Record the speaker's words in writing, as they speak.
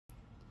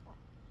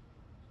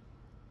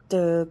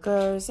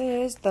Dookers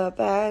is the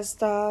best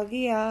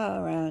doggy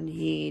around.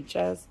 He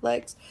just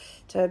likes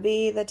to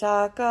be the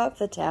talk of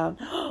the town.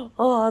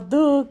 Oh,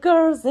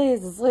 Dookers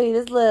is the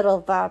sweetest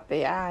little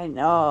puppy I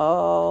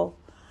know.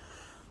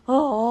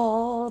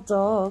 Oh,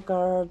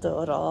 Dooker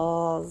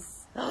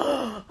Doodles.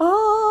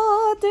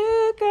 Oh,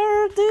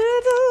 Dooker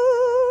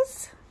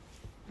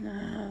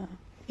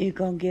Doodles. You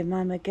gonna give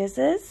Mama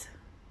kisses?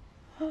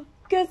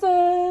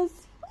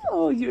 Kisses.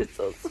 Oh, you're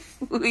so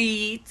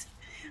sweet.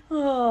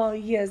 Oh,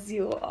 yes,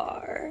 you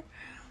are.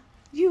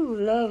 You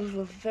love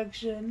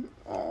affection.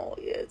 Oh,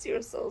 yes,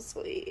 you're so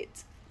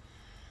sweet.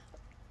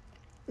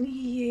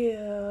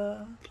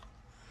 Yeah.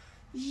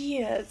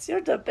 Yes,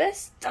 you're the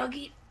best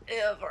doggy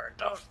ever.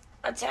 Don't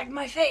attack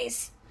my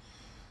face.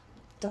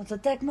 Don't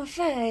attack my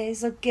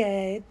face,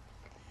 okay?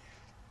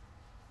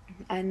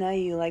 I know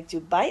you like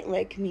to bite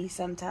lick me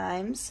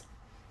sometimes.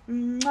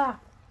 Mwah.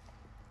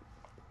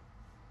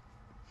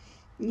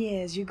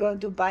 Yes, you're going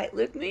to bite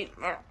lick me?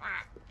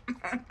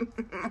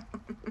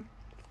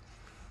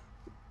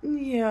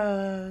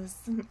 Yes.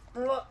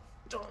 Oh,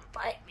 don't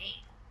bite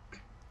me.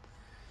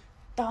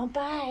 Don't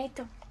bite.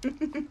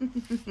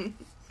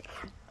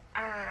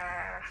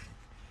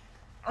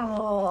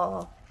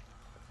 Oh,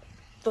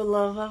 the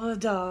love of a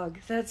dog.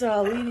 That's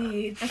all we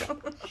need.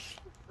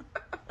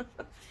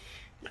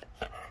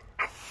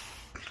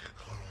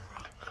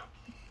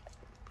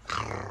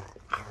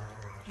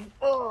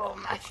 Oh,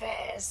 my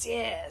face.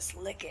 Yes,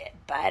 lick it,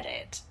 bite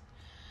it.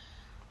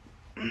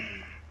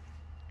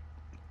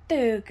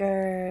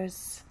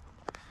 Dookers.